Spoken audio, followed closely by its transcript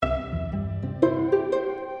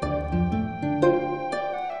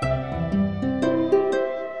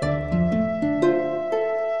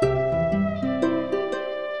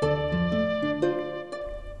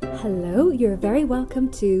very welcome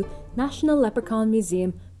to National Leprechaun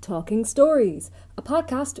Museum Talking Stories, a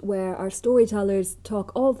podcast where our storytellers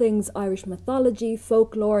talk all things Irish mythology,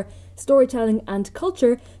 folklore, storytelling and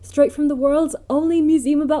culture straight from the world's only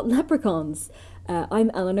museum about leprechauns. I'm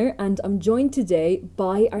Eleanor and I'm joined today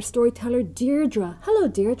by our storyteller Deirdre. Hello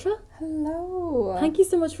Deirdre. Hello. Thank you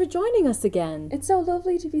so much for joining us again. It's so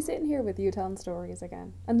lovely to be sitting here with you telling stories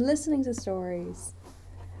again and listening to stories.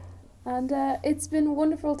 And it's been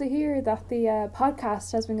wonderful to hear that the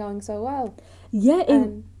podcast has been going so well. Yeah,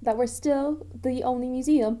 and that we're still the only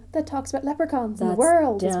museum that talks about leprechauns in the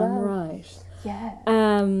world as well. Right. Yeah.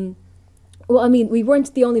 Well, I mean, we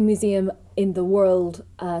weren't the only museum in the world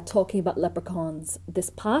talking about leprechauns this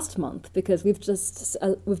past month because we've just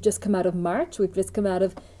come out of March. We've just come out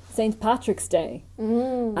of St. Patrick's Day.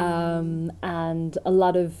 And a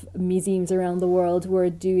lot of museums around the world were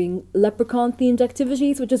doing leprechaun-themed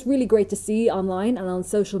activities, which is really great to see online and on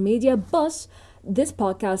social media. But this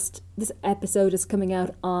episode is coming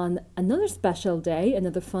out on another special day,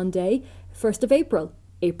 another fun day, 1st of April,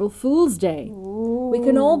 April Fool's Day. Ooh. We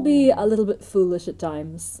can all be a little bit foolish at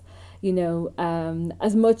times, you know,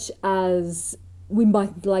 as much as we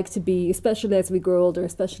might like to be, especially as we grow older,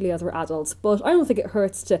 especially as we're adults. But I don't think it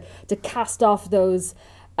hurts to cast off those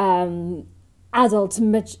adult,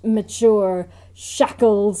 mature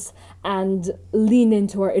shackles and lean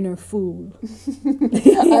into our inner fool.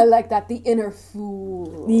 I like that, the inner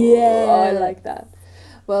fool. Yeah. I like that.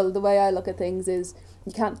 Well, the way I look at things is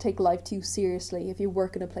you can't take life too seriously if you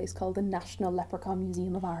work in a place called the National Leprechaun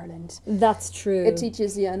Museum of Ireland. That's true. It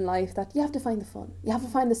teaches you in life that you have to find the fun. You have to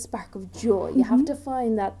find the spark of joy. You have to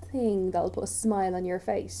find that thing that'll put a smile on your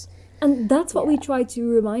face. And that's what we try to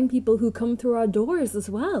remind people who come through our doors as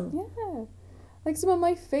well. Yeah. Like some of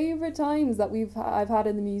my favourite times that I've had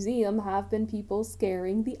in the museum have been people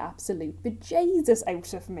scaring the absolute bejesus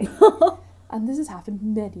out of me. And this has happened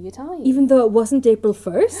many a time. Even though it wasn't April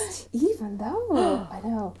 1st? Even though, I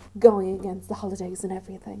know, going against the holidays and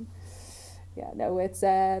everything. Yeah, no, it's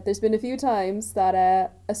there's been a few times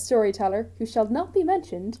that a storyteller, who shall not be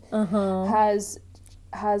mentioned, has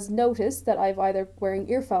noticed that I've either wearing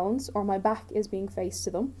earphones or my back is being faced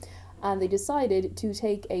to them, and they decided to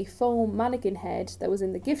take a foam mannequin head that was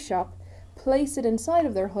in the gift shop, place it inside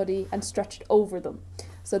of their hoodie and stretch it over them.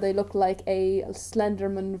 So they look like a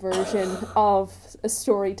Slenderman version of a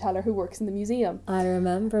storyteller who works in the museum. I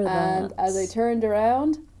remember that. And as I turned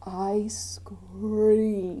around, I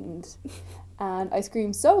screamed. And I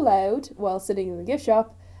screamed so loud while sitting in the gift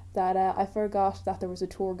shop that I forgot that there was a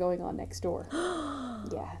tour going on next door.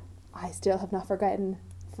 Yeah, I still have not forgiven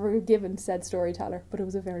said storyteller, but it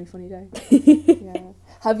was a very funny day. Yeah.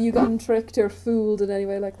 Have you gotten tricked or fooled in any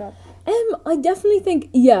way like that? I definitely think,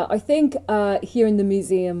 I think here in the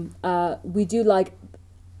museum, we do like,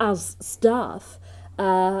 as staff,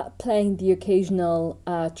 playing the occasional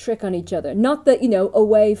trick on each other. Not that,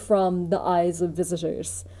 away from the eyes of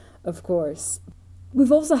visitors, of course.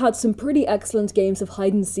 We've also had some pretty excellent games of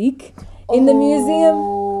hide and seek in the museum.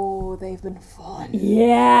 Oh, they've been fun.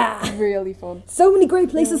 Yeah. Really fun. So many great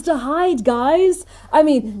places to hide, guys. I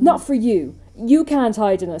mean, not for you. You can't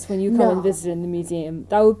hide in us when you come and visit in the museum.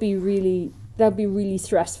 That would be really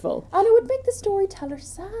stressful. And it would make the storyteller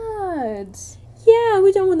sad. Yeah,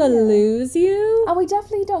 we don't want to lose you. And we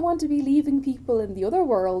definitely don't want to be leaving people in the other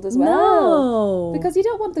world as well. No. Because you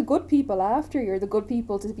don't want the good people after you, or the good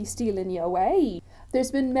people to be stealing you away.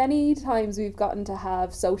 There's been many times we've gotten to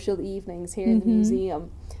have social evenings here in the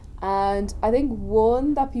museum. And I think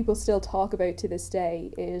one that people still talk about to this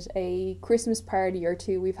day is a Christmas party or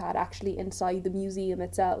two we've had actually inside the museum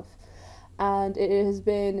itself. And it has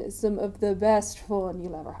been some of the best fun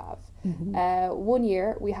you'll ever have. One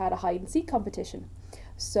year we had a hide and seek competition.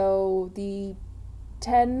 So the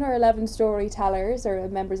 10 or 11 storytellers or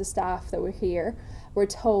members of staff that were here were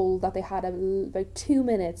told that they had about 2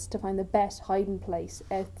 minutes to find the best hiding place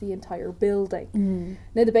at the entire building.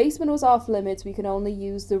 Now the basement was off limits. We could only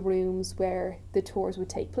use the rooms where the tours would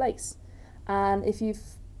take place. And if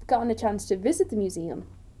you've gotten a chance to visit the museum,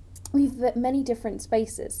 we've many different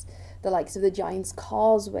spaces. The likes of the Giant's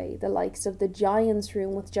Causeway, the likes of the Giant's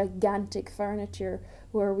Room with gigantic furniture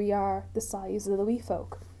where we are the size of the wee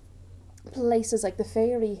folk. Places like the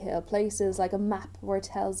Fairy Hill, places like a map where it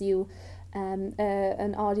tells you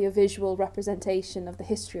an audio-visual representation of the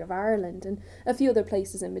history of Ireland, and a few other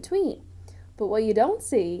places in between. But what you don't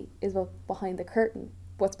see is what's behind the curtain,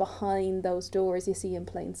 what's behind those doors you see in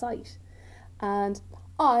plain sight. And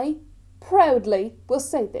I proudly will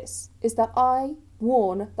say this, is that I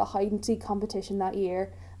won the hide and seek competition that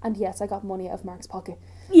year, and yes, I got money out of Mark's pocket.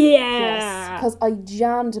 Yeah. Because I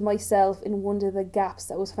jammed myself in one of the gaps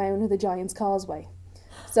that was found in the Giant's Causeway.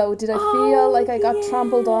 So did I feel like I got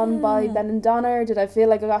trampled on by Benandonner? Did I feel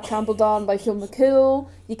like I got trampled on by Phil McCool?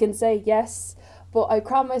 You can say yes. But I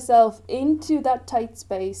crammed myself into that tight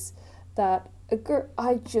space that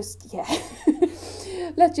I just,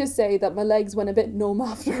 let's just say that my legs went a bit numb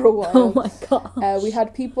after a while. Oh my god. We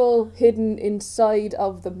had people hidden inside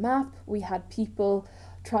of the map. We had people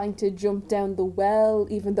trying to jump down the well,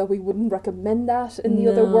 even though we wouldn't recommend that in the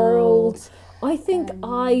other world. I think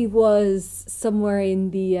I was somewhere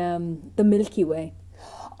in the Milky Way.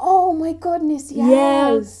 Oh my goodness,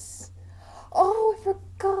 yes. Oh, I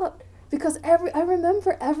forgot. Because I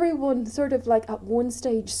remember everyone sort of like at one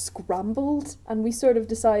stage scrambled, and we sort of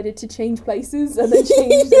decided to change places and then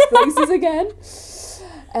change the places again.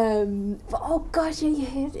 But oh gosh, you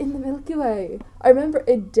hid in the Milky Way. I remember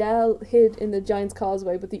Adele hid in the Giant's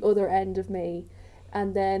Causeway, but the other end of me.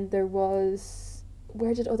 And then there was...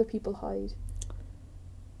 Where did other people hide?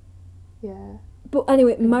 Yeah. But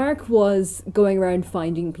anyway, Mark was going around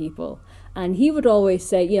finding people. And he would always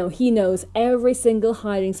say, you know, he knows every single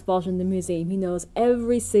hiding spot in the museum. He knows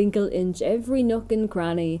every single inch, every nook and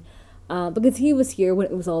cranny. Because he was here when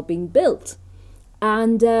it was all being built.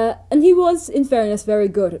 And he was, in fairness, very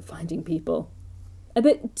good at finding people. A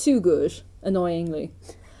bit too good, annoyingly.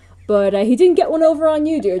 But he didn't get one over on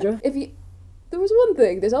you, Deirdre. There was one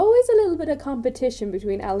thing. There's always a little bit of competition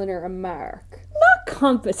between Eleanor and Mark. Not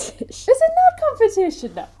competition. Is it not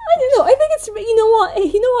competition? No. I don't know. I think it's, you know what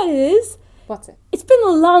it is? What's it? It's been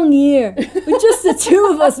a long year with just the two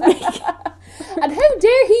of us making. And how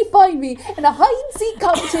dare he find me in a hide and seek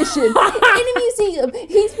competition in a museum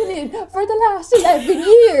he's been in for the last 11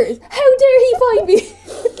 years? How dare he find me?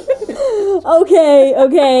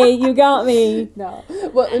 Okay, you got me. No.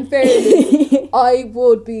 Well, in fairness, I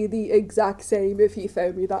would be the exact same if he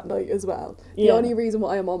found me that night as well. The only reason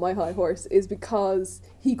why I'm on my high horse is because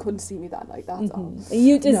he couldn't see me that night, that's all.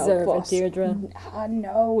 You deserve it, Deirdre.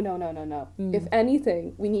 No. If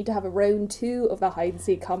anything, we need to have a round 2 of the hide and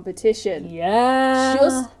seek competition. Yeah.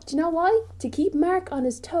 Do you know why? To keep Mark on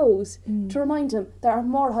his toes, to remind him there are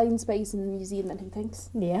more hiding space in the museum than he thinks.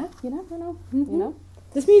 Yeah. You never know. You know?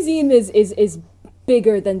 This museum is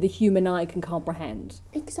bigger than the human eye can comprehend.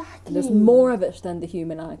 Exactly. There's more of it than the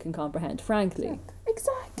human eye can comprehend, frankly.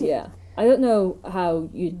 Exactly. Yeah. I don't know how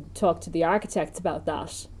you talk to the architects about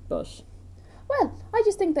that, but... Well, I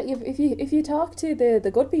just think that if you talk to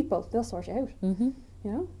the good people, they'll sort you out. Mm-hmm.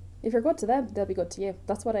 You know? If you're good to them, they'll be good to you.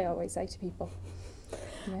 That's what I always say to people.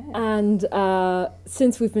 Yeah. And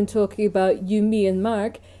since we've been talking about you, me and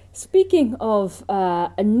Mark, speaking of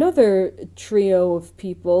another trio of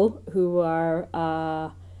people who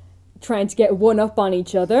are trying to get one up on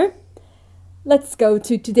each other, let's go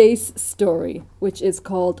to today's story, which is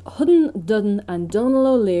called Hudden Dudden and Donal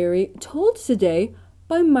O'Leary, told today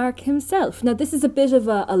by Mark himself. Now, this is a bit of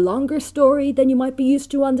a longer story than you might be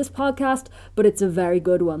used to on this podcast, but it's a very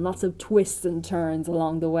good one. Lots of twists and turns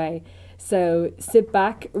along the way. So sit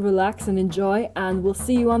back, relax and enjoy, and we'll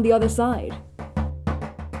see you on the other side.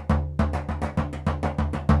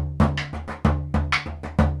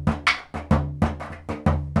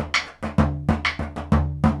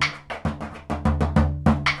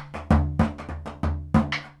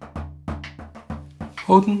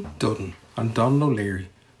 Hudden Dudden and Donal O'Leary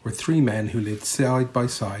were 3 men who lived side by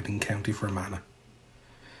side in County Fermanagh.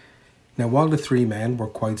 Now, while the 3 men were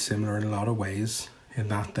quite similar in a lot of ways, in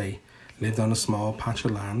that they lived on a small patch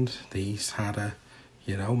of land, they each had a,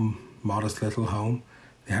 modest little home,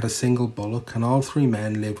 they had a single bullock, and all 3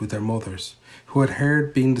 men lived with their mothers, who had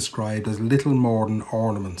heard being described as little more than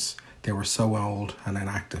ornaments, they were so old and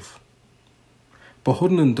inactive. But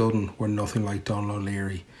Hudden and Dudden were nothing like Donal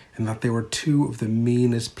O'Leary, in that they were 2 of the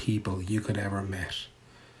meanest people you could ever met.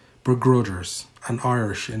 Begrudgers, and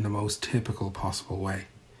Irish in the most typical possible way.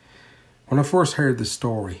 When I first heard the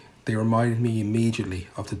story, they reminded me immediately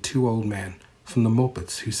of the 2 old men from the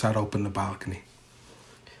Muppets who sat up in the balcony.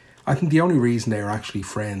 I think the only reason they are actually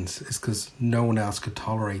friends is because no one else could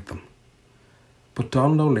tolerate them. But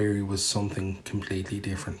Donal O'Leary was something completely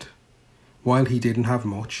different. While he didn't have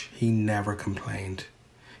much, he never complained.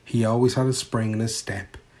 He always had a spring in his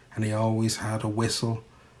step, and he always had a whistle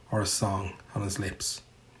or a song on his lips.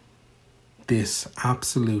 This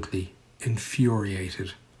absolutely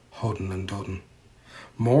infuriated Hudden and Dudden.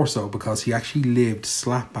 More so because he actually lived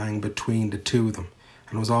slap bang between the 2 of them,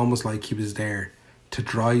 and it was almost like he was there to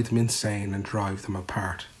drive them insane and drive them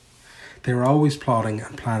apart. They were always plotting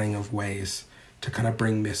and planning of ways to kind of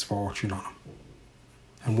bring misfortune on him.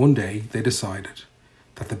 And one day they decided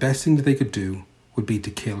that the best thing that they could do would be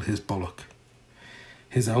to kill his bullock.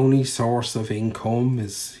 his only source of income,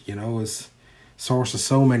 his source of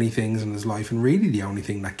so many things in his life, and really the only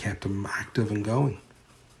thing that kept him active and going.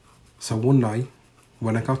 So one night,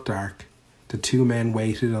 when it got dark, the two men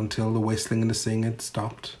waited until the whistling and the singing had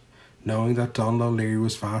stopped. Knowing that Donald O'Leary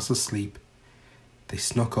was fast asleep, they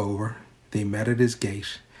snuck over, they met at his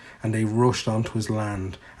gate, and they rushed onto his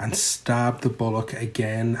land and stabbed the bullock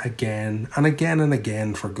again and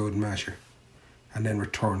again for good measure, and then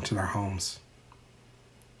returned to their homes.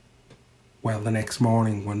 Well, the next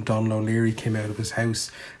morning, when Donald O'Leary came out of his house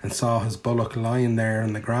and saw his bullock lying there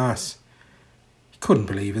in the grass, he couldn't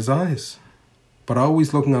believe his eyes. But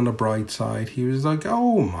always looking on the bright side, he was like,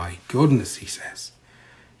 "Oh my goodness," he says.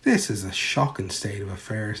 "This is a shocking state of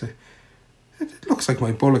affairs. It looks like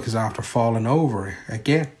my bullock is after falling over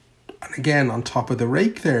again and again on top of the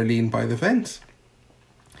rake there leaning by the fence.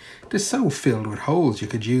 They're so filled with holes you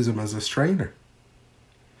could use him as a strainer."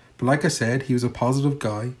 But like I said, he was a positive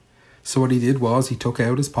guy. So what he did was he took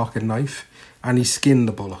out his pocket knife and he skinned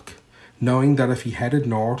the bullock, knowing that if he headed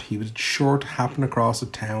north, he was sure to happen across a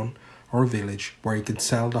town or a village where he could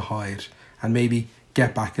sell the hide and maybe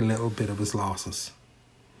get back a little bit of his losses.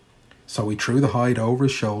 So he threw the hide over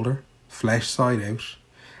his shoulder, flesh side out,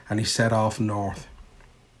 and he set off north.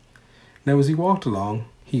 Now as he walked along,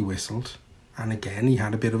 he whistled, and again he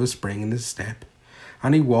had a bit of a spring in his step,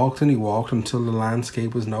 and he walked until the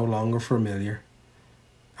landscape was no longer familiar.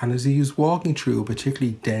 And as he was walking through a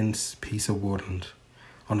particularly dense piece of woodland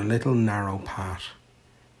on a little narrow path,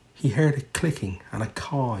 he heard a clicking and a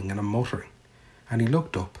cawing and a muttering, and he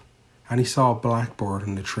looked up and he saw a blackbird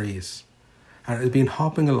in the trees, and it had been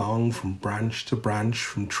hopping along from branch to branch,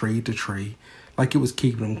 from tree to tree, like it was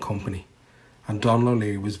keeping him company, and Donald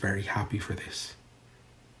O'Leary was very happy for this.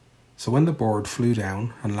 So when the bird flew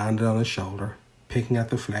down and landed on his shoulder, picking at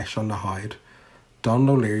the flesh on the hide,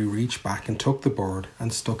 Donald O'Leary reached back and took the bird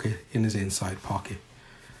and stuck it in his inside pocket.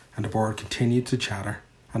 And the bird continued to chatter,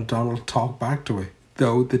 and Donald talked back to it,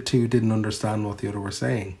 though the two didn't understand what the other were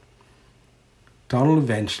saying. Donald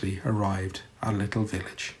eventually arrived at a little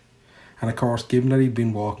village. And of course, given that he'd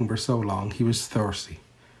been walking for so long, he was thirsty.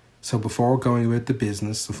 So before going about the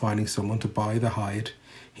business of finding someone to buy the hide,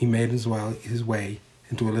 he made his way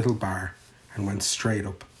into a little bar and went straight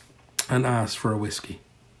up and asked for a whiskey.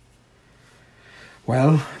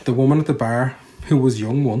 Well, the woman at the bar, who was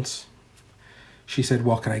young once, she said,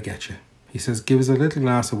 "What can I get you?" He says, "Give us a little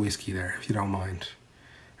glass of whiskey there, if you don't mind."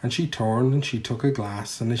 And she turned and she took a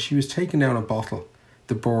glass, and as she was taking down a bottle,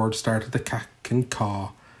 the bird started to cack and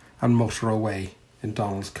caw and mutter away in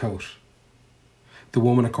Donald's coat. The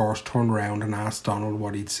woman, of course, turned round and asked Donald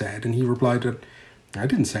what he'd said, and he replied that, "I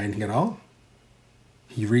didn't say anything at all."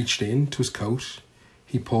 He reached into his coat,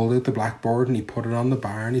 he pulled out the blackboard and he put it on the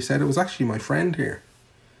bar, and he said, "It was actually my friend here."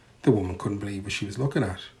 The woman couldn't believe what she was looking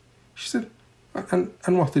at. She said,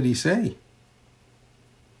 and what did he say?"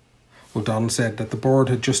 Well, Donald said that the bird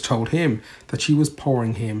had just told him that she was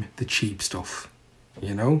pouring him the cheap stuff,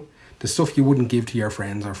 the stuff you wouldn't give to your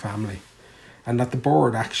friends or family, and that the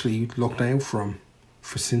bird actually looked out for him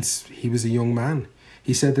since he was a young man.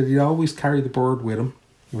 He said that he'd always carry the bird with him.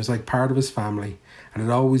 It was like part of his family, and it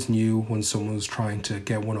always knew when someone was trying to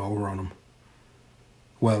get one over on him.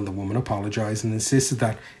 Well, the woman apologised and insisted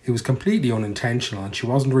that it was completely unintentional and she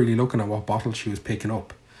wasn't really looking at what bottle she was picking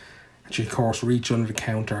up. And she, of course, reached under the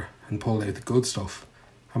counter and pulled out the good stuff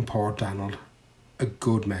and poured Donald a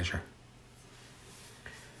good measure.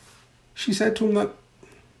 She said to him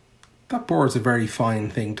that bird's a very fine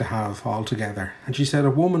thing to have altogether, and she said a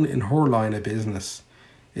woman in her line of business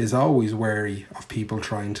is always wary of people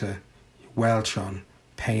trying to welch on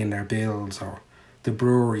paying their bills, or the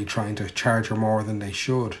brewery trying to charge her more than they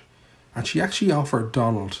should, and she actually offered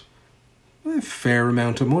Donald a fair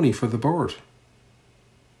amount of money for the bird.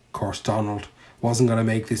 Of course, Donald wasn't going to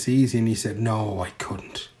make this easy, and he said, "No, I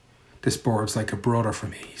couldn't. This bird's like a brother for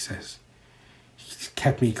me," he says. "He's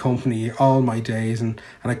kept me company all my days, and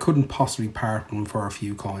I couldn't possibly part with him for a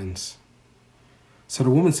few coins." So the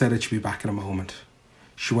woman said that she'd be back in a moment.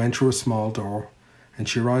 She went through a small door, and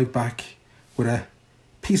she arrived back with a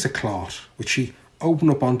piece of cloth, which she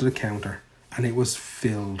opened up onto the counter, and it was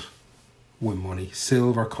filled with money,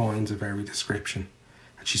 silver coins of every description.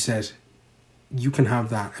 And she said, "You can have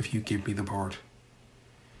that if you give me the bird."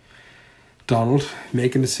 Donald,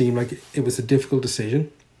 making it seem like it was a difficult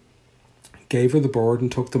decision, gave her the bird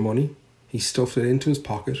and took the money. He stuffed it into his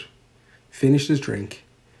pocket, finished his drink,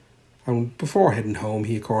 and before heading home,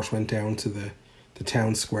 he of course went down to the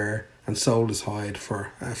town square and sold his hide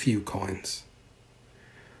for a few coins.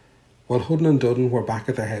 While Hudden and Dudden were back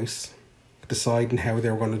at their house, deciding how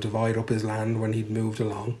they were going to divide up his land when he'd moved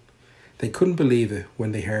along, They couldn't believe it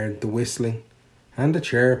when they heard the whistling and the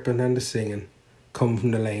chirping and the singing come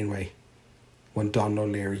from the laneway when Donald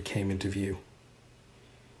O'Leary came into view.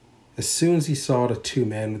 As soon as he saw the two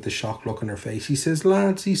men with the shocked look on their face, he says,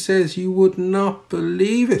 "Lads," he says, "you would not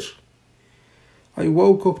believe it. I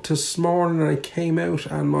woke up this morning and I came out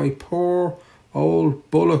and my poor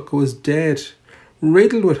old bullock was dead,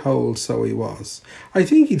 riddled with holes, so he was. I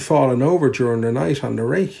think he'd fallen over during the night on the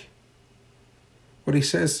rake." But he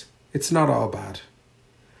says, "It's not all bad.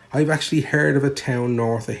 I've actually heard of a town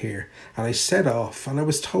north of here, and I set off and I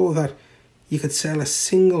was told that you could sell a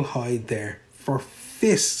single hide there for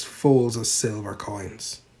fistfuls of silver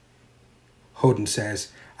coins." Hudden says,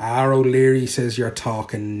 O'Leary," says, "you're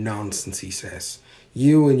talking nonsense," he says.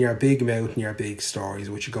 "You and your big mouth and your big stories,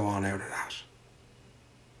 which you go on out of that."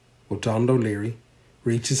 Well, Donald O'Leary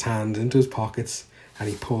reached his hand into his pockets and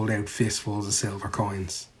he pulled out fistfuls of silver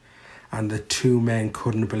coins. And the two men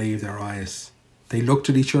couldn't believe their eyes. They looked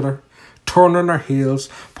at each other, turned on their heels,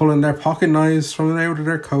 pulling their pocket knives from out of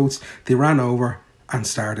their coats. They ran over and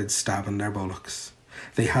started stabbing their bullocks.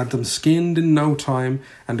 They had them skinned in no time,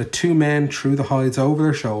 and the two men threw the hides over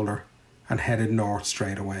their shoulder and headed north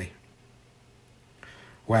straight away.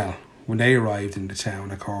 Well, when they arrived in the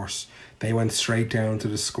town, of course, they went straight down to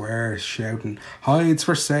the square shouting, "Hides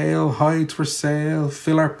for sale, hides for sale,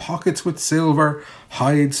 fill our pockets with silver,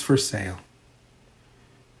 hides for sale."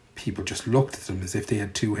 People just looked at them as if they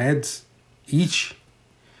had two heads each.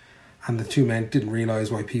 And the two men didn't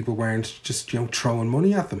realise why people weren't just, throwing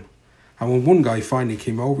money at them. And when one guy finally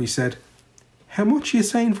came over, he said, "How much are you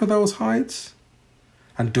saying for those hides?"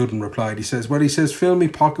 And Dudden replied, he says, "Well," he says, "fill me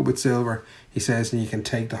pocket with silver," he says, "and you can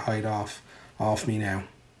take the hide off me now."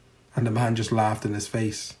 And the man just laughed in his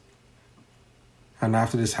face. And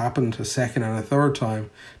after this happened a second and a third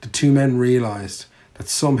time, the two men realised that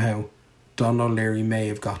somehow Donald O'Leary may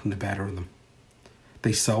have gotten the better of them.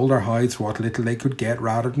 They sold their hides for what little they could get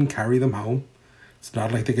rather than carry them home. It's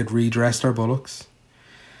not like they could redress their bullocks.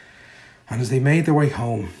 And as they made their way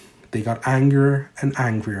home, they got angrier and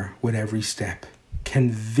angrier with every step,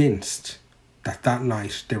 convinced that that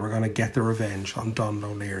night they were going to get their revenge on Donald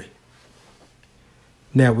O'Leary.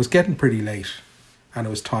 Now, it was getting pretty late, and it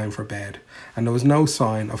was time for bed, and there was no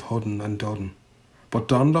sign of Hudden and Dudden. But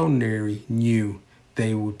Donald O'Leary knew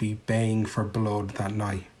they would be baying for blood that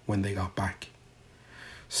night when they got back.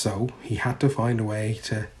 So he had to find a way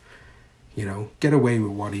to, get away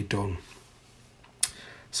with what he'd done.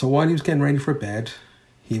 So while he was getting ready for bed,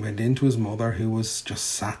 he went into his mother, who was just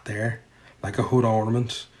sat there like a hood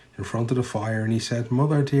ornament in front of the fire, and he said,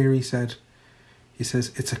 "Mother dear," he says,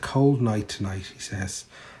 "it's a cold night tonight," he says.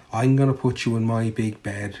 "I'm going to put you in my big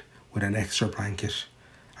bed with an extra blanket,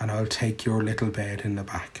 and I'll take your little bed in the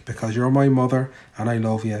back, because you're my mother and I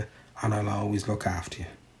love you and I'll always look after you."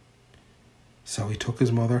 So he took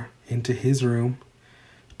his mother into his room,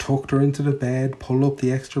 tucked her into the bed, pulled up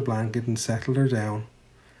the extra blanket and settled her down.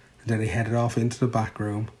 And then he headed off into the back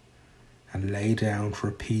room and lay down for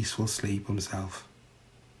a peaceful sleep himself.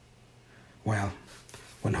 Well,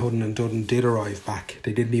 when Hudden and Dudden did arrive back,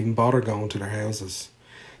 they didn't even bother going to their houses.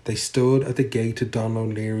 They stood at the gate to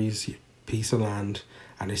Donald O'Leary's piece of land,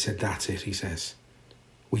 and they said, "That's it," he says.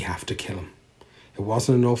 "We have to kill him. It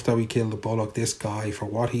wasn't enough that we killed the bullock. This guy, for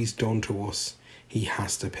what he's done to us, he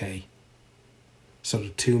has to pay." So the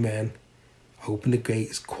two men opened the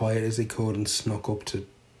gate as quiet as they could and snuck up to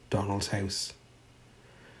Donald's house.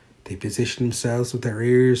 They positioned themselves with their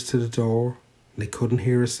ears to the door, and they couldn't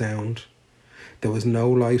hear a sound. There was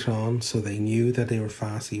no light on, so they knew that he was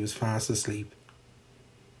fast asleep.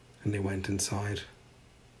 And they went inside.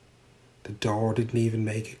 The door didn't even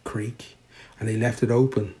make a creak, and they left it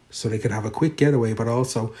open so they could have a quick getaway, but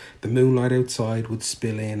also the moonlight outside would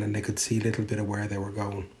spill in and they could see a little bit of where they were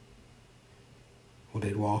going. Well,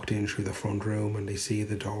 they'd walked in through the front room and they see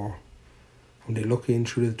the door. When they look in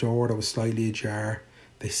through the door that was slightly ajar,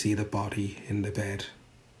 they see the body in the bed.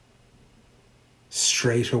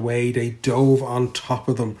 Straight away they dove on top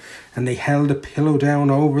of them and they held a pillow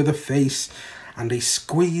down over the face, and they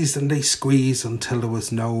squeezed until there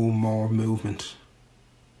was no more movement.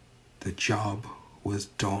 The job was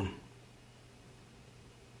done.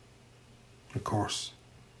 Of course,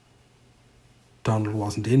 Donald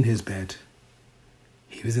wasn't in his bed.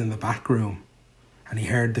 He was in the back room and he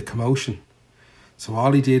heard the commotion. So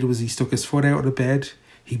all he did was he stuck his foot out of the bed,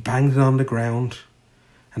 he banged it on the ground,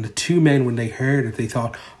 and the two men, when they heard it, they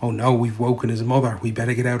thought, "Oh no, we've woken his mother, we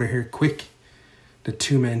better get out of here quick." The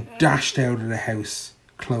two men dashed out of the house,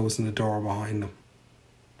 closing the door behind them.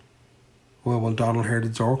 Well, when Donald heard the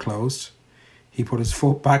door closed, he put his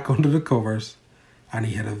foot back under the covers and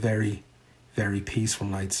he had a very, very peaceful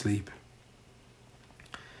night's sleep.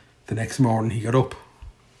 The next morning he got up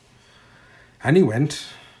and he went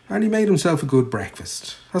and he made himself a good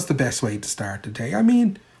breakfast. That's the best way to start the day. I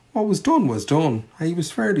mean, what was done was done. He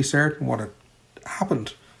was fairly certain what had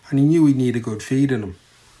happened and he knew he'd need a good feed in him.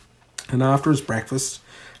 And after his breakfast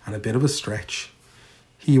and a bit of a stretch,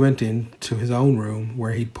 he went into his own room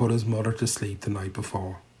where he'd put his mother to sleep the night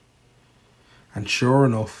before. And sure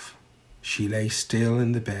enough, she lay still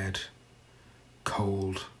in the bed,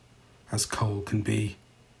 cold as cold can be.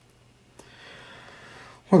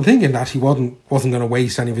 Well, thinking that he wasn't going to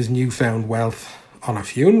waste any of his newfound wealth on a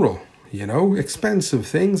funeral, expensive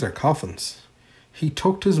things are coffins, he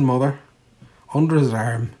tucked his mother under his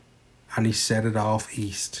arm and he set it off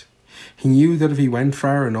east. He knew that if he went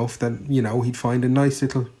far enough that, he'd find a nice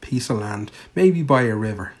little piece of land, maybe by a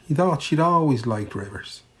river. He thought she'd always liked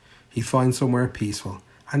rivers. He'd find somewhere peaceful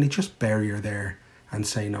and he'd just bury her there and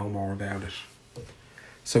say no more about it.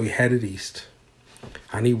 So he headed east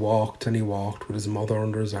and he walked with his mother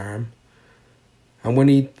under his arm. And when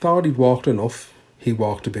he thought he'd walked enough, he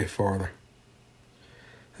walked a bit further.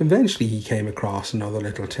 Eventually he came across another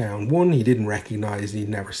little town, one he didn't recognise and he'd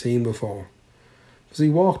never seen before. As he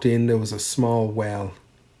walked in, there was a small well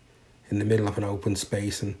in the middle of an open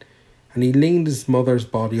space and he leaned his mother's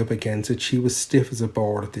body up against it. She was stiff as a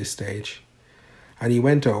board at this stage. And he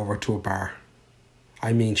went over to a bar.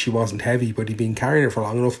 I mean, she wasn't heavy, but he'd been carrying her for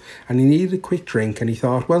long enough and he needed a quick drink and he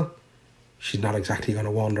thought, well, she's not exactly going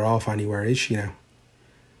to wander off anywhere, is she now?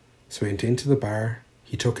 So he went into the bar,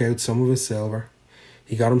 he took out some of his silver,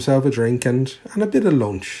 he got himself a drink and a bit of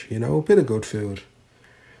lunch, a bit of good food.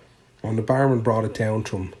 When the barman brought it down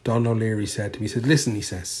to him, Don O'Leary said to him, he said, listen, he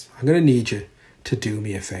says, I'm going to need you to do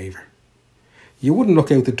me a favour. You wouldn't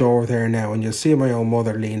look out the door there now and you'll see my own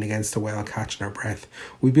mother leaning against the well catching her breath.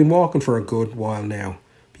 We've been walking for a good while now.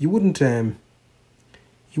 But you wouldn't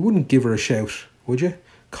give her a shout, would you?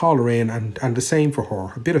 Call her in and the same for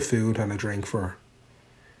her, a bit of food and a drink for her.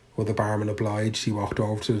 Well, the barman obliged. He walked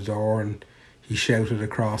over to the door and he shouted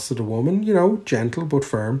across to the woman, gentle but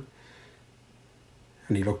firm.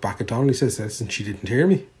 And he looked back at Donald. He says, listen, she didn't hear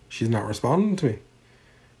me. She's not responding to me.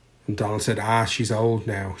 And Donald said, she's old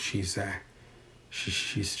now. She's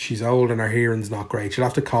old and her hearing's not great. She'll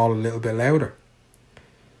have to call a little bit louder.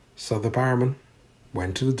 So the barman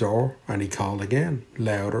went to the door and he called again,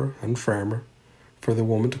 louder and firmer, for the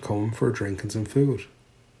woman to come for a drink and some food.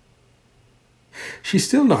 She's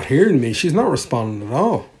still not hearing me. She's not responding at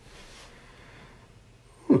all.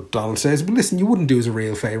 Well, Donald says, but listen, you wouldn't do us a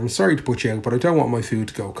real favour. I'm sorry to put you out, but I don't want my food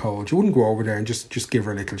to go cold. You wouldn't go over there and just give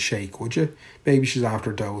her a little shake, would you? Maybe she's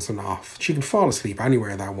after dozing off. She can fall asleep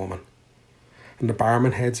anywhere, that woman. And the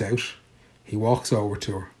barman heads out. He walks over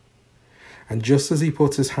to her. And just as he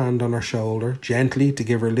puts his hand on her shoulder, gently to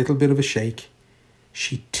give her a little bit of a shake,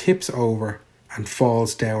 she tips over and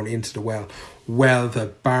falls down into the well. Well, the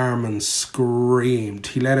barman screamed.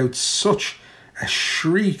 He let out such a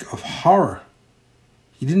shriek of horror.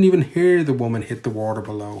 He didn't even hear the woman hit the water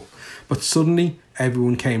below. But suddenly,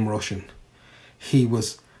 everyone came rushing. He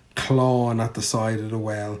was clawing at the side of the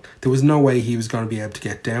well. There was no way he was going to be able to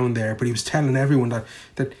get down there, but he was telling everyone that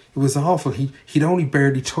it was awful. He'd only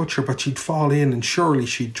barely touch her, but she'd fall in and surely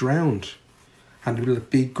she'd drowned. And a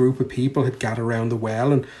big group of people had gathered around the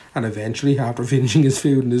well and eventually, after finishing his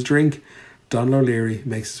food and his drink, Donald O'Leary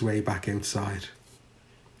makes his way back outside.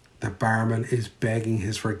 The barman is begging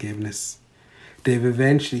his forgiveness. They've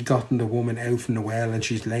eventually gotten the woman out from the well and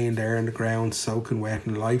she's laying there on the ground soaking wet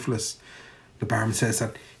and lifeless. The barman says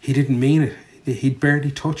that he didn't mean it. He'd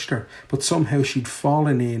barely touched her, but somehow she'd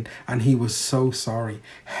fallen in and he was so sorry.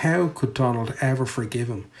 How could Donald ever forgive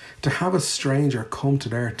him? To have a stranger come to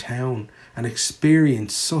their town and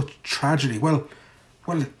experience such tragedy, well,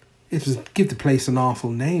 it was give the place an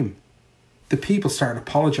awful name. The people started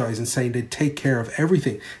apologising, saying they'd take care of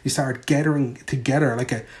everything. They started gathering together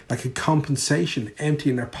like a compensation,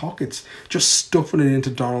 emptying their pockets, just stuffing it into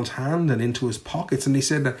Donald's hand and into his pockets. And they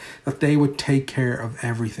said that they would take care of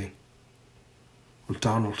everything. Well,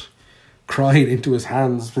 Donald cried into his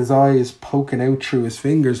hands, his eyes poking out through his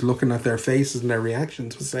fingers, looking at their faces and their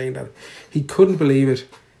reactions, was saying that he couldn't believe it.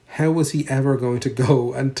 How was he ever going to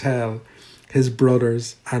go and tell his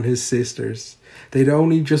brothers and his sisters? They'd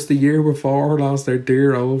only just the year before lost their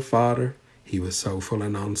dear old father. He was so full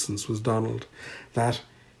of nonsense, was Donald, that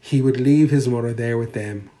he would leave his mother there with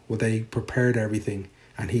them while they prepared everything,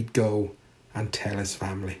 and he'd go and tell his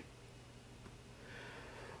family.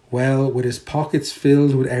 Well, with his pockets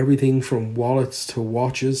filled with everything from wallets to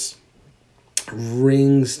watches,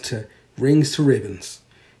 rings to ribbons,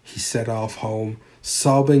 he set off home,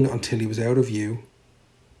 sobbing until he was out of view.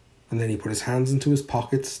 And then he put his hands into his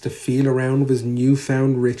pockets to feel around with his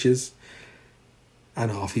newfound riches, and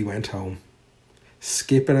off he went home,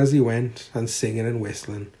 skipping as he went and singing and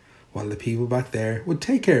whistling, while the people back there would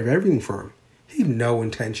take care of everything for him. He'd no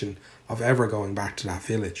intention of ever going back to that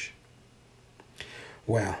village.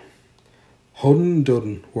 Well, Hudden and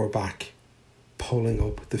Dudden were back, pulling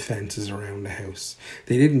up the fences around the house.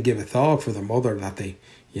 They didn't give a thought for the mother that they,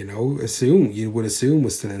 you would assume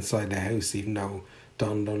was still inside the house, even though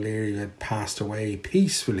Donald O'Leary had passed away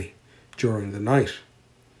peacefully during the night.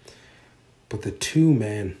 But the two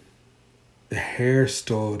men, the hair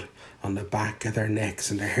stood on the back of their necks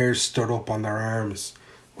and the hair stood up on their arms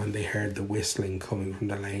when they heard the whistling coming from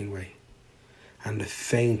the laneway, and the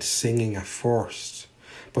faint singing at first.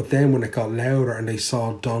 But then when it got louder and they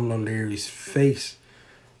saw Donald O'Leary's face,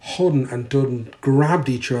 Hudden and Dudden grabbed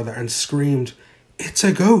each other and screamed, "It's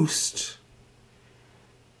a ghost!"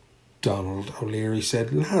 Donald O'Leary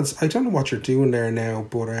said, "Lads, I don't know what you're doing there now,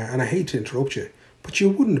 but and I hate to interrupt you, but you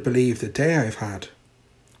wouldn't believe the day I've had.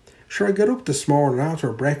 Sure, I got up this morning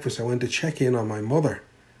after breakfast. I went to check in on my mother,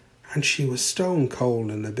 and she was stone cold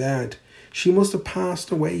in the bed. She must have passed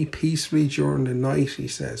away peacefully during the night," he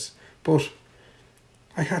says, "but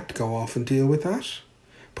I had to go off and deal with that."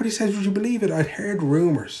 But he says, "Would you believe it? I'd heard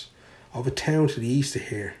rumours of a town to the east of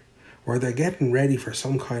here where they're getting ready for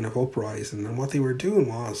some kind of uprising, and what they were doing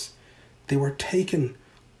was they were taking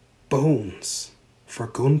bones for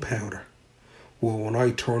gunpowder. Well, when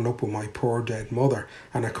I turned up with my poor dead mother,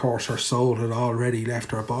 and of course her soul had already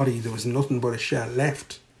left her body, there was nothing but a shell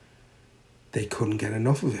left. They couldn't get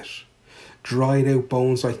enough of it. Dried out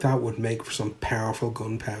bones like that would make for some powerful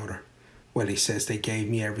gunpowder. Well," he says, "they gave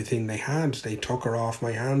me everything they had. They took her off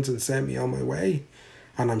my hands and sent me on my way.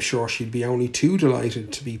 And I'm sure she'd be only too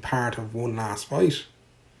delighted to be part of one last fight."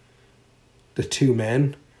 The two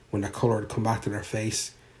men, when the colour had come back to their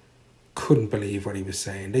face, couldn't believe what he was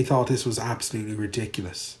saying. They thought this was absolutely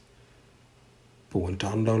ridiculous. But when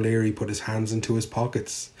Donald O'Leary put his hands into his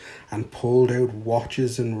pockets and pulled out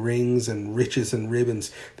watches and rings and riches and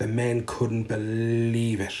ribbons, the men couldn't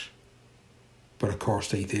believe it. But of course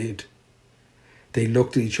they did. They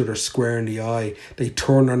looked at each other square in the eye. They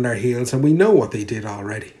turned on their heels, and we know what they did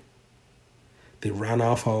already. They ran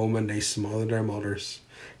off home and they smothered their mothers.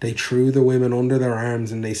 They threw the women under their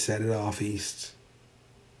arms and they set it off east.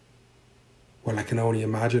 Well, I can only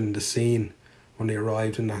imagine the scene when they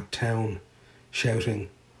arrived in that town, shouting,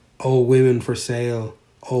 "Oh, women for sale,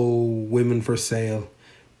 oh, women for sale,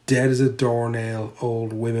 dead as a doornail,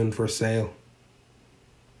 old women for sale."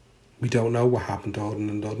 We don't know what happened to Hudden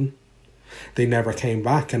and Dudden. They never came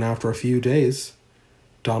back, and after a few days,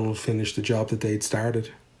 Donald finished the job that they'd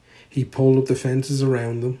started. He pulled up the fences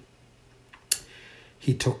around them.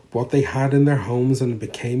 He took what they had in their homes and it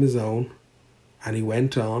became his own, and he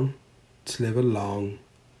went on to live a long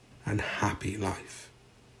and happy life.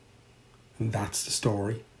 And that's the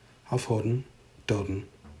story of Hudden, Dudden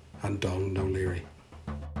and Donald O'Leary.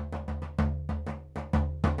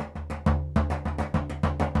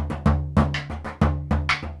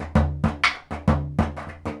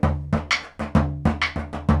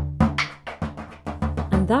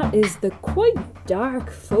 That is the quite dark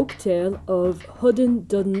folktale of Hudden,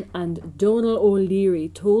 Dudden and Donal O'Leary,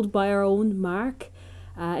 told by our own Mark.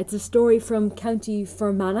 It's a story from County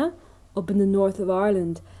Fermanagh, up in the north of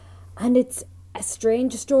Ireland. And it's a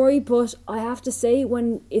strange story, but I have to say,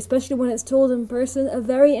 especially when it's told in person, a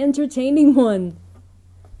very entertaining one.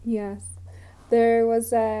 Yes. There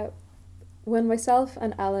was, when myself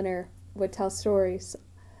and Eleanor would tell stories,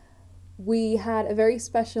 we had a very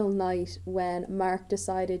special night when Mark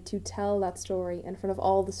decided to tell that story in front of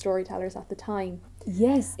all the storytellers at the time.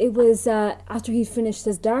 Yes, it was after he'd finished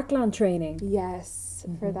his Darkland training. Yes,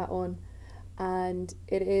 for that one. And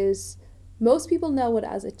it is, most people know it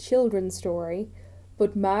as a children's story,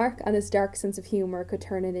 but Mark and his dark sense of humour could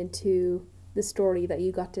turn it into the story that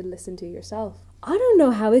you got to listen to yourself. I don't know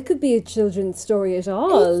how it could be a children's story at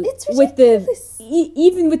all. It's ridiculous.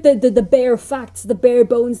 Even with the bare facts, the bare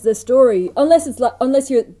bones of the story, unless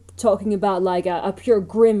you're talking about like a pure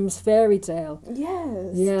Grimm's fairy tale.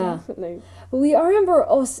 Yes, yeah, definitely. But I remember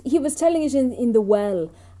he was telling it in the well,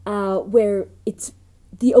 where it's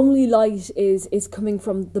the only light is coming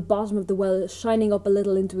from the bottom of the well, shining up a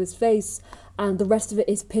little into his face, and the rest of it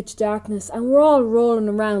is pitch darkness, and we're all rolling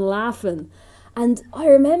around laughing. And I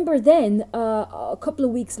remember then, a couple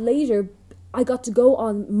of weeks later, I got to go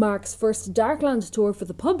on Mark's first Darkland tour for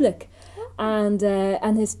the public, and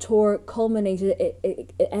his tour culminated.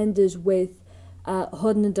 It ended with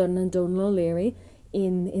Hudden and Dudden and Donal O'Leary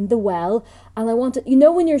in the well. And I wanted,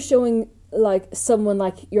 when you're showing like someone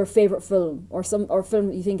like your favorite film or film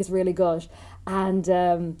that you think is really good, and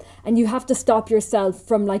you have to stop yourself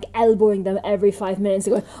from like elbowing them every 5 minutes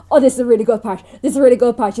and going, oh, this is a really good part,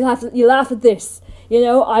 you laugh at this,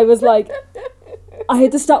 I was like, I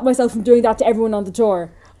had to stop myself from doing that to everyone on the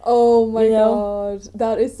tour. Oh my god,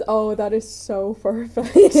 that is so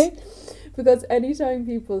perfect. Because anytime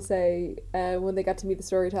people say, when they get to meet the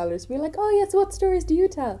storytellers, we're like, oh yes, what stories do you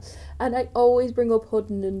tell? And I always bring up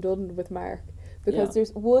Hudden and Dudden with Mark, because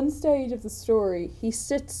there's one stage of the story, he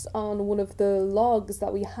sits on one of the logs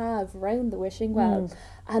that we have around the wishing well,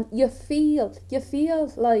 and you feel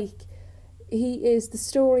like he is the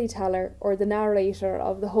storyteller or the narrator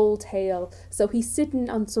of the whole tale. So he's sitting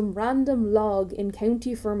on some random log in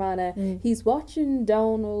County Fermanagh. He's watching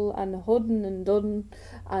Donal and Hudden and Dudden,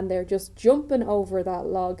 and they're just jumping over that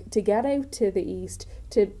log to get out to the east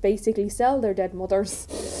to basically sell their dead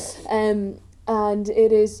mothers. And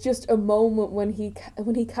it is just a moment when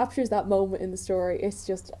he captures that moment in the story. It's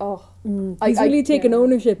just he's really taken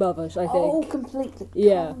ownership of it, I think. Oh, completely.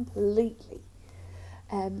 Yeah, completely.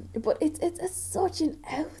 But it's such an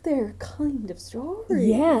out there kind of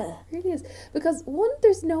story. Yeah, it really is, because one,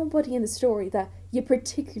 there's nobody in the story that you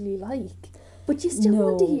particularly like, but you still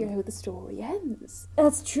want to hear how the story ends.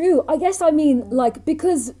 That's true. I guess, I mean, like,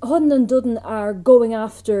 because Hudden and Dudden are going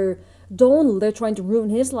after Donal, they're trying to ruin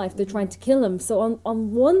his life, they're trying to kill him. So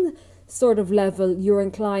on one sort of level, you're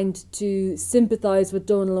inclined to sympathise with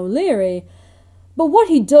Donal O'Leary, but what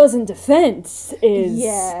he does in defence is...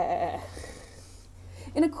 Yeah.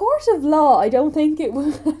 In a court of law, I don't think it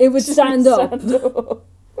would stand up.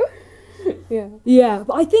 Yeah. Yeah,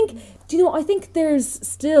 but I think, I think there's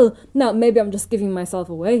still... Now, maybe I'm just giving myself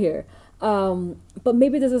away here, but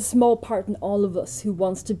maybe there's a small part in all of us who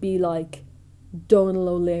wants to be like Donal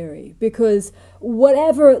O'Leary, because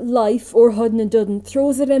whatever life or Hudden and Dudden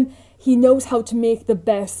throws at him, he knows how to make the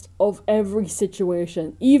best of every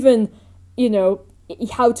situation. Even,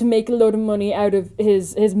 how to make a load of money out of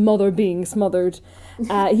his mother being smothered.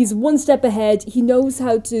 He's one step ahead. He knows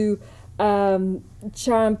how to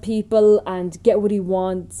charm people and get what he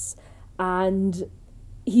wants, and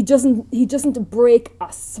he doesn't break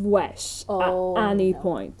a sweat at any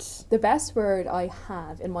point. The best word I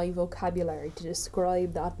have in my vocabulary to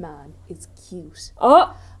describe that man is cute.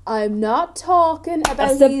 Oh, I'm not talking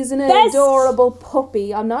about he's an adorable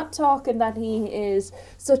puppy. I'm not talking that he is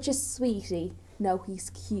such a sweetie. No, he's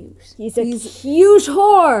cute. He's a cute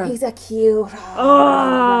whore. He's a cute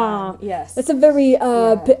whore. Yes. That's a very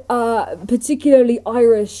particularly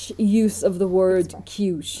Irish use of the word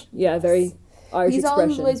cute. Yeah, very Irish expression.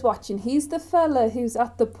 He's always watching. He's the fella who's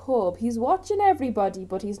at the pub. He's watching everybody,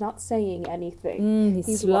 but he's not saying anything.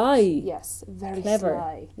 He's sly. Yes, very clever.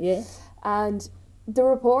 Sly. Yeah. And the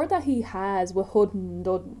rapport that he has with Hudden and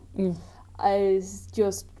Dudden is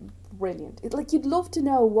just brilliant. You'd love to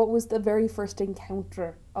know what was the very first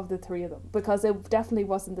encounter of the three of them, because it definitely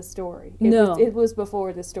wasn't the story. It was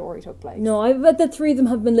before the story took place. No, I bet the three of them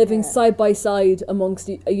have been living side by side amongst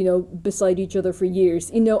beside each other for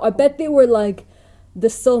years. I bet they were like the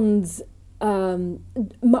sons. I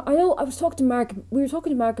know I was talking to Mark. We were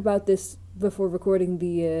talking to Mark about this before recording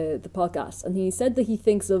the podcast, and he said that he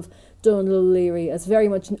thinks of Donal O'Leary as very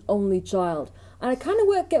much an only child. And I kind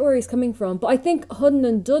of get where he's coming from, but I think Hudden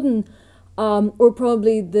and Dudden were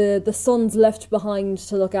probably the sons left behind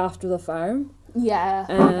to look after the farm. Yeah,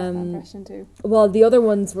 I get that impression too. While the other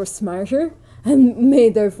ones were smarter and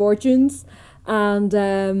made their fortunes.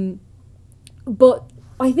 And but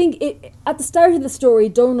I think at the start of the story,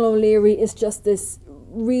 Donal O'Leary is just this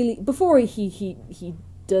really, before he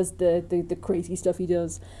does the crazy stuff he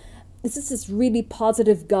does, it's just this really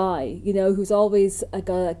positive guy, who's always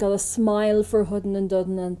got a smile for Hudden and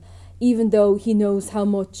Dudden, and even though he knows how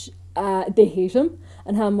much they hate him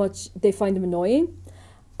and how much they find him annoying.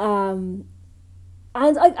 And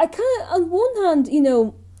I kind of, on one hand,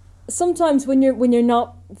 sometimes when you're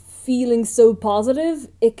not feeling so positive,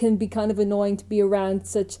 it can be kind of annoying to be around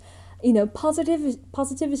such,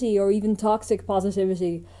 positivity or even toxic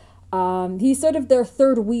positivity. He's sort of their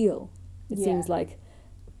third wheel, it seems like.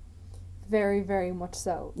 Very, very much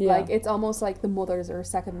so. Yeah. It's almost like the mothers are a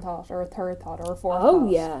second thought or a third thought or a fourth thought. Oh,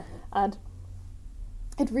 yeah. And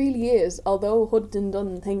it really is, although Hudden and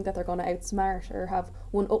Dudden think that they're going to outsmart or have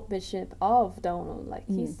one-upmanship of Donal,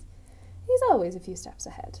 he's always a few steps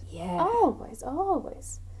ahead. Yeah. Always.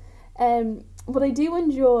 But I do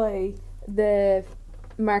enjoy the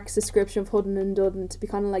Mark's description of Hudden and Dudden to be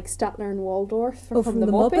kind of like Statler and Waldorf from the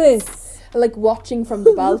Muppets. Muppets. Like watching from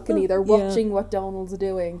the balcony, they're Yeah. watching what Donald's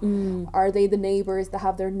doing. Are they the neighbours that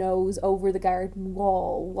have their nose over the garden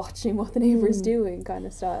wall, watching what the neighbour's doing, kind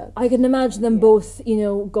of style? I can imagine them both,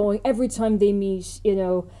 going every time they meet,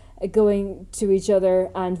 going to each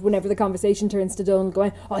other, and whenever the conversation turns to Donald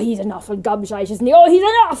going, oh, he's an awful gobshite, isn't he? Oh, he's an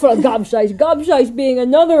awful gobshite. Gobshite being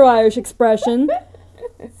another Irish expression,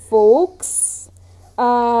 folks.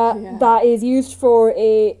 That is used for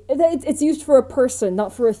it's used for a person,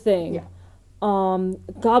 not for a thing. Yeah.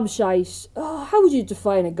 Gobshite. Oh, how would you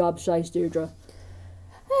define a gobshite, Deirdre?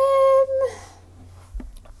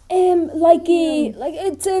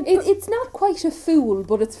 It's not quite a fool,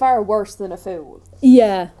 but it's far worse than a fool.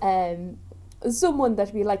 Yeah. Someone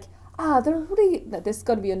that'd be like, they're really. This is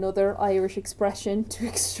gonna be another Irish expression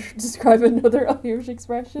to describe another Irish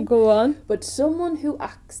expression. Go on. But someone who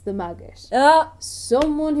acts the maggot, Ah.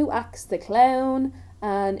 someone who acts the clown,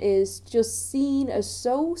 and is just seen as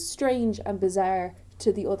so strange and bizarre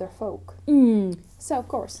to the other folk. So of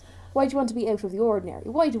course, why do you want to be out of the ordinary?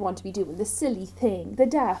 Why do you want to be doing the silly thing, the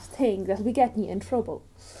daft thing that'll be getting you in trouble?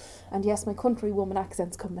 And yes, my countrywoman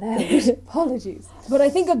accent's coming out. Apologies. But I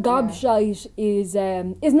think a gobshite is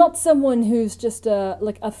not someone who's just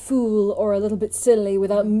a fool or a little bit silly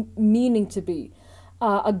without meaning to be.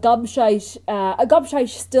 A gobshite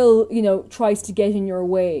still tries to get in your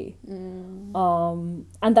way. And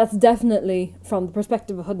that's definitely, from the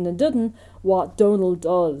perspective of Hudden and Dudden, what Donald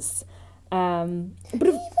does. But He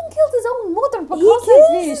even killed his own mother because he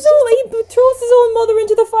throws his own mother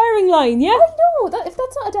into the firing line. Yeah. I know that if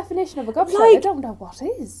that's not a definition of a gobshite, I don't know what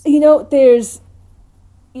is. There's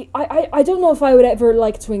I don't know if I would ever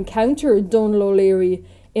like to encounter Donald O'Leary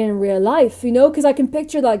in real life, because I can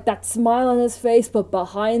picture like that smile on his face, but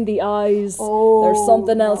behind the eyes there's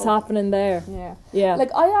something else happening there. Yeah.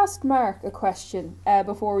 Like, I asked Mark a question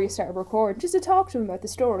before we started recording, just to talk to him about the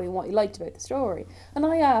story and what he liked about the story. And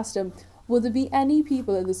I asked him, will there be any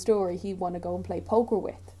people in the story he'd want to go and play poker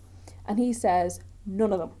with? And he says,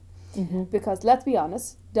 none of them. Because let's be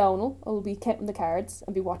honest, Donald will be counting the cards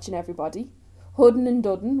and be watching everybody. Hudden and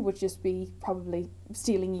Dudden would just be probably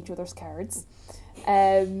stealing each other's cards.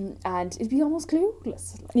 And it'd be almost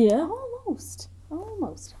clueless.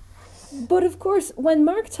 Almost. But of course, when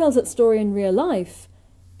Mark tells that story in real life,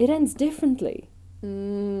 it ends differently.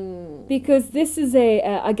 Because this is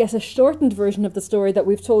I guess a shortened version of the story that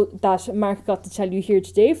Mark got to tell you here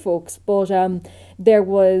today, folks. But there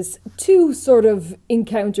was two sort of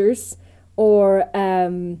encounters or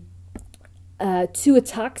two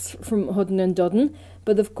attacks from Hudden and Dudden.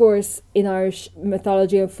 But of course, in Irish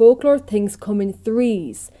mythology and folklore, things come in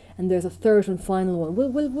threes, and there's a third and final one.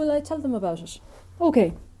 Will I tell them about it?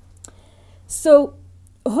 Okay. So,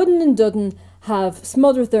 Hudden and Dudden have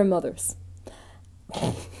smothered their mothers.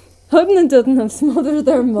 Hudden and Dudden have smothered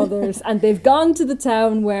their mothers, and they've gone to the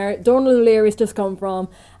town where Donald O'Leary's just come from,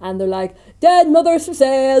 and they're like, dead mothers for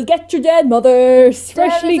sale, get your dead mothers,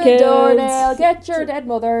 freshly Dead as a killed. doornail, get your dead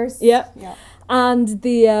mothers. Yeah. And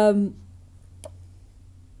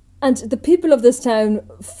the people of this town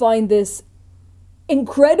find this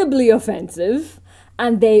incredibly offensive,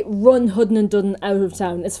 and they run Hudden and Dudden out of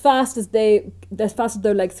town as fast as their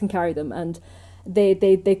legs can carry them, and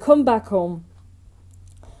they come back home,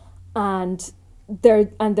 and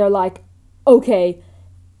they're like, okay,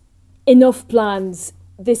 enough plans.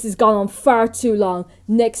 This has gone on far too long.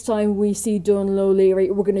 Next time we see Donald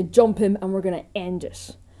O'Leary, we're gonna jump him and we're gonna end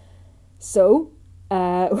it. So,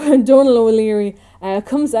 when Donald O'Leary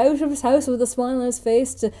comes out of his house with a smile on his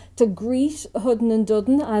face to greet Hudden and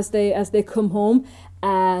Dudden as they come home,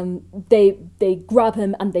 they grab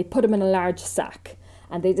him and they put him in a large sack,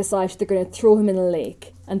 and they decide they're going to throw him in a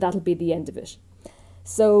lake, and that'll be the end of it.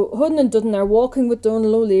 So Hudden and Dudden are walking with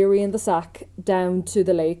Donald O'Leary in the sack down to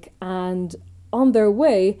the lake, and on their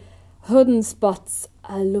way, Hudden spots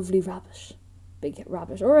a lovely rabbit, big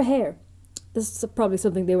rabbit, or a hare. This is probably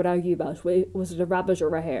something they would argue about. Was it a rabbit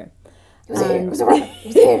or a hare? It was a hare. It was a rabbit. It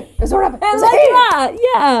was a hare. It was a rabbit. It was a Like hare. that,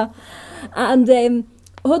 yeah. And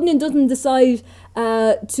Hudden and Dudden decide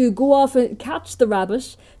to go off and catch the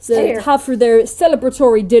rabbit, to have for their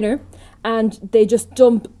celebratory dinner, and they just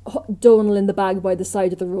dump Donald in the bag by the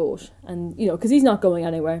side of the road, and because he's not going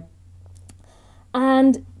anywhere.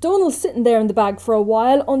 And Donald's sitting there in the bag for a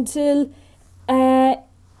while until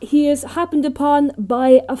he is happened upon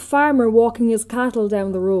by a farmer walking his cattle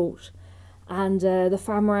down the road. And the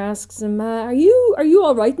farmer asks him, are you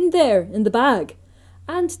all right in there, in the bag?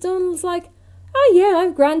 And Donald's like, oh yeah,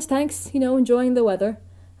 I'm grand, thanks, enjoying the weather.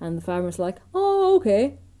 And the farmer's like, oh,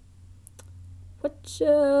 okay. What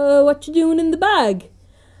you doing in the bag?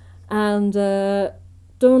 And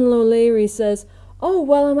Donal O'Leary says, oh,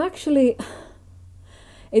 well, I'm actually...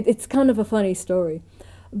 It's kind of a funny story.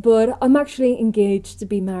 But I'm actually engaged to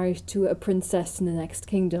be married to a princess in the next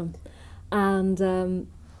kingdom. And,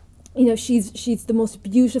 she's the most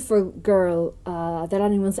beautiful girl that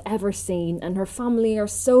anyone's ever seen. And her family are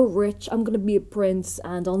so rich. I'm going to be a prince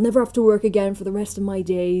and I'll never have to work again for the rest of my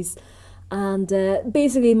days. And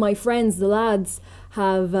basically my friends, the lads,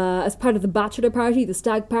 have, as part of the bachelor party, the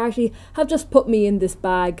stag party, have just put me in this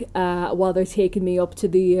bag while they're taking me up to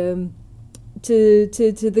the... to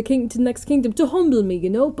the next kingdom to humble me,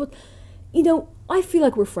 but I feel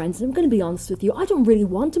like we're friends, and I'm going to be honest with you, I don't really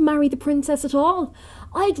want to marry the princess at all.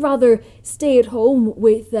 I'd rather stay at home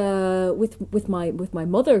with my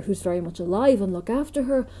mother, who's very much alive, and look after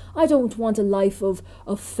her. I don't want a life of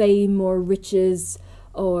fame or riches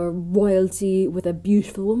or royalty with a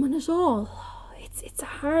beautiful woman at all. It's a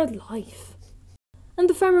hard life. And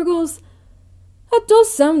the farmer goes, that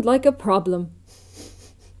does sound like a problem.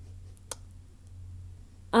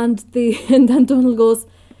 And then Donal goes,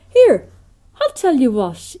 here, I'll tell you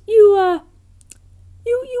what, you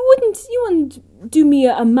wouldn't do me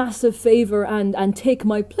a massive favour and take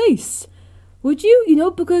my place, would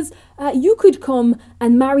you? Because you could come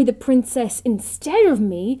and marry the princess instead of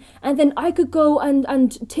me, and then I could go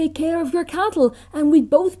and take care of your cattle, and we'd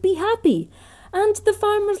both be happy. And the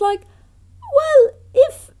farmer's like, well,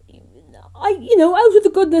 if I, out of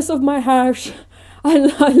the goodness of my heart,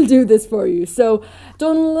 I'll do this for you. So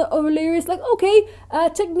Donal O'Leary is like, okay,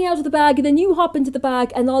 take me out of the bag, and then you hop into the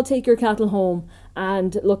bag, and I'll take your cattle home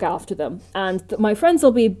and look after them. And my friends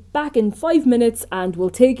will be back in 5 minutes, and we'll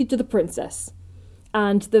take you to the princess.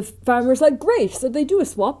 And the farmer's like, great. So they do a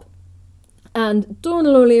swap. And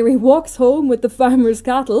Donal O'Leary walks home with the farmer's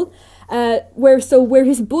cattle, where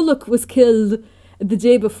his bullock was killed the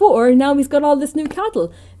day before. Now he's got all this new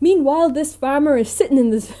cattle. Meanwhile, this farmer is sitting in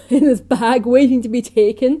this bag waiting to be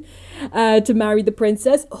taken to marry the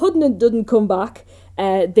princess. Hudden and Dudden come back.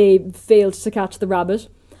 They failed to catch the rabbit,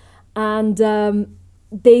 and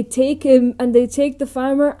they take him and they take the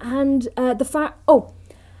farmer and and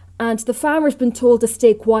the farmer's been told to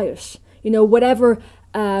stay quiet. Whatever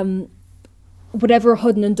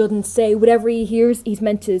Hudden and Dudden say, whatever he hears, he's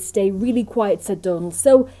meant to stay really quiet, said Donal.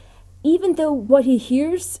 So even though what he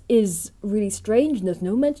hears is really strange, and there's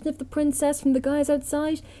no mention of the princess from the guys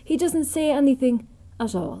outside, he doesn't say anything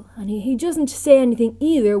at all. And he doesn't say anything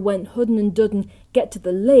either when Hudden and Dudden get to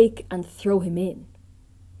the lake and throw him in.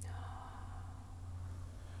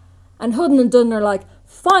 And Hudden and Dudden are like,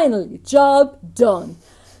 finally, job done.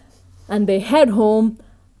 And they head home,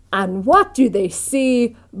 and what do they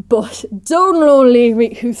see but Donal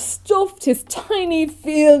O'Leary, who stuffed his tiny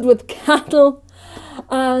field with cattle.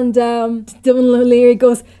 And Donal O'Leary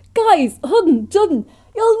goes, guys, Hudden, Dudden,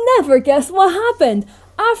 you'll never guess what happened.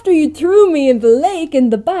 After you threw me in the lake in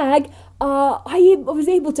the bag, I was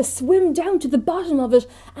able to swim down to the bottom of it,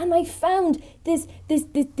 and I found the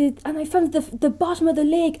bottom of the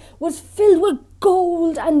lake was filled with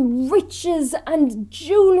gold and riches and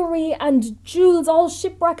jewellery and jewels, all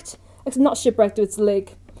shipwrecked. It's not shipwrecked, it's the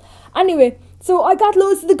lake. Anyway, so I got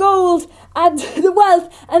loads of the gold and the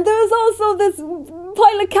wealth, and there was also this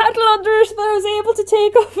pile of cattle under it that I was able to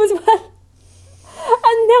take off as well.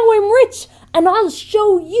 And now I'm rich, and I'll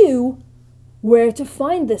show you where to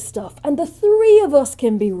find this stuff, and the three of us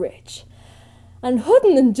can be rich. And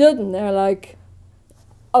Hudden and Dudden are like,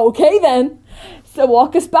 okay then, so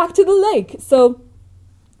walk us back to the lake. So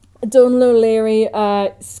Donal O'Leary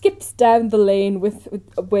skips down the lane with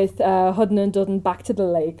Hudden and Dudden back to the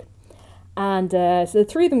lake. And so the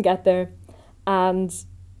three of them get there, and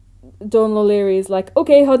Donal O'Leary is like,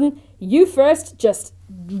 okay, Hudden, you first, just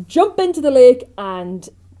jump into the lake and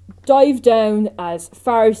dive down as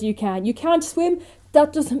far as you can. You can't swim,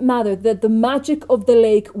 that doesn't matter. The magic of the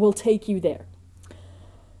lake will take you there.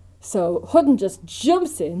 So Hudden just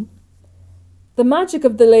jumps in. The magic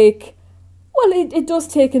of the lake, well, it does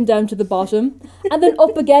take him down to the bottom, and then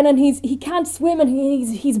up again, and he can't swim, and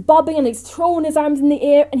he's bobbing, and he's throwing his arms in the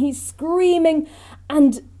air, and he's screaming,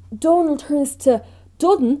 and Donal turns to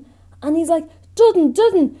Dudden, and he's like, Dudden,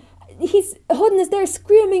 Hudden is there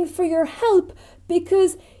screaming for your help,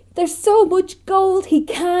 because there's so much gold, he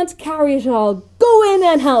can't carry it all. Go in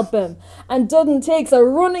and help him. And Dudden takes a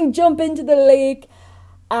running jump into the lake,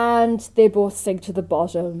 and they both sink to the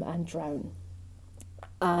bottom and drown.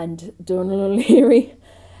 And Donal O'Leary,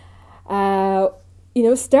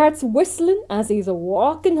 starts whistling as he's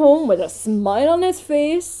walking home with a smile on his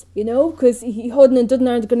face, because Hudden and Dudden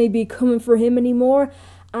aren't going to be coming for him anymore.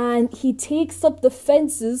 and he takes up the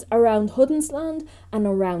fences around Hudden's land and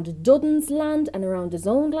around Dudden's land and around his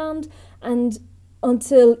own land, and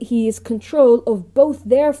until he has control of both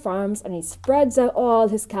their farms, and he spreads out all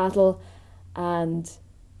his cattle and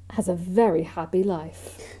has a very happy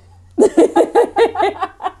life.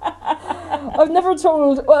 I've never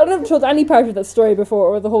told any part of that story before,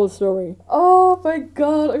 or the whole story. Oh my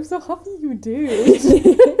god, I'm so happy you do.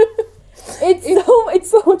 It's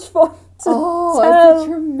so much fun to tell. It's a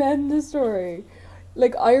tremendous story.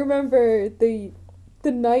 Like, I remember the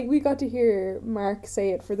night we got to hear Mark say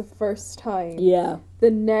it for the first time. Yeah.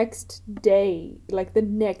 The next day, like the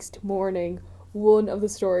next morning, one of the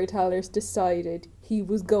storytellers decided he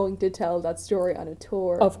was going to tell that story on a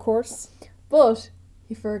tour. Of course. But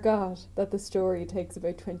he forgot that the story takes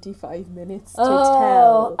about 25 minutes to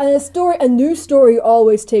tell. And a new story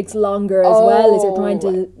always takes longer as well as you're trying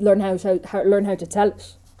to learn how to tell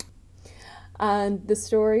it. And the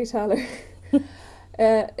storyteller,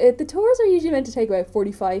 the tours are usually meant to take about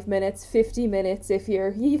 45 minutes, 50 minutes if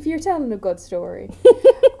you're telling a good story.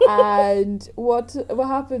 And what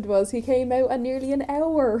happened was he came out at nearly an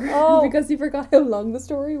hour because he forgot how long the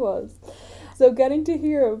story was. So getting to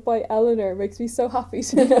hear it by Eleanor makes me so happy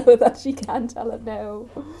to know that she can tell it now.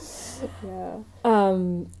 Yeah.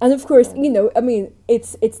 And of course,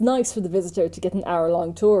 it's nice for the visitor to get an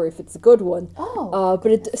hour-long tour if it's a good one.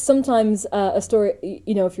 But sometimes a story,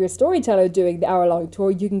 if you're a storyteller doing the hour-long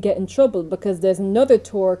tour, you can get in trouble because there's another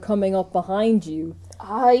tour coming up behind you.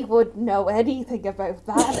 I wouldn't know anything about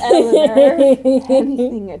that, Eleanor.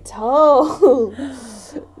 Anything at all.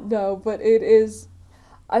 No, but it is...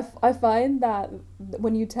 I find that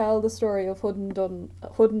when you tell the story of Hudden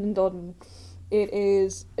and Dudden, it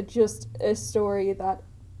is just a story that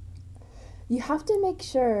you have to make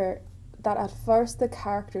sure that at first the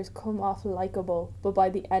characters come off likeable, but by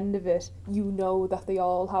the end of it, you know that they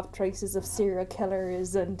all have traces of serial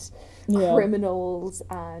killers and criminals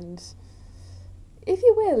and, if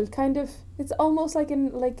you will, kind of, it's almost like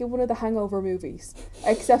in one of the Hangover movies,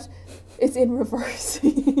 except it's in reverse,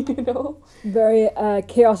 Very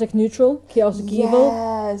chaotic evil.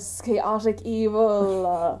 Yes, chaotic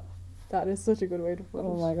evil. That is such a good way to put it.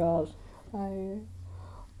 Oh my god.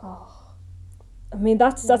 I mean,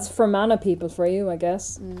 that's Fermanagh people for you, I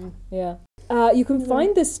guess. Yeah. You can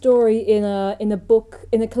find this story in a book,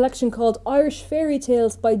 in a collection called Irish Fairy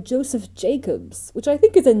Tales by Joseph Jacobs, which I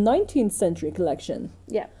think is a 19th century collection.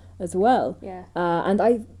 Yeah. As well. Yeah.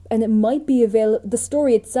 And it might be available. The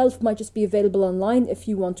story itself might just be available online if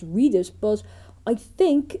you want to read it. But I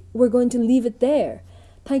think we're going to leave it there.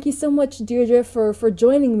 Thank you so much, Deirdre, for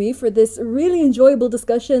joining me for this really enjoyable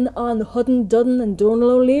discussion on Hudden, Dudden and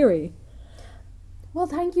Donal O'Leary. Well,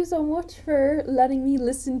 thank you so much for letting me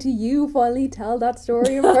listen to you finally tell that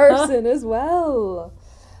story in person as well.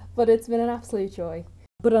 But it's been an absolute joy.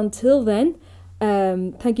 But until then,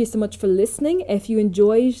 thank you so much for listening. If you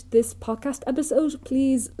enjoyed this podcast episode,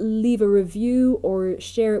 please leave a review or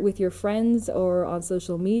share it with your friends or on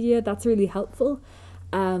social media. That's really helpful.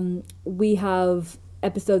 We have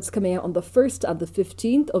episodes coming out on the 1st and the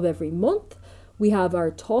 15th of every month. We have our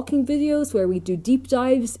talking videos where we do deep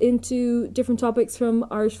dives into different topics from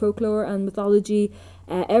Irish folklore and mythology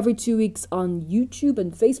every 2 weeks on YouTube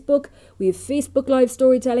and Facebook. We have Facebook live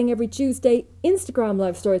storytelling every Tuesday, Instagram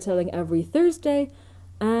live storytelling every Thursday,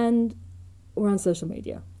 and we're on social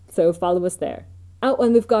media. So follow us there.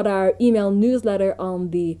 And we've got our email newsletter on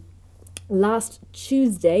the last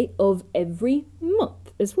Tuesday of every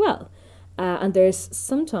month as well. And there's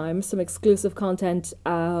sometimes some exclusive content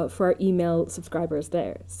for our email subscribers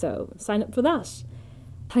there. So sign up for that.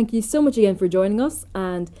 Thank you so much again for joining us.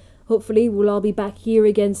 And hopefully we'll all be back here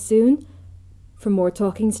again soon for more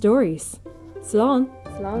talking stories. Slán.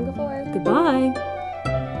 Slán go fóill. Goodbye.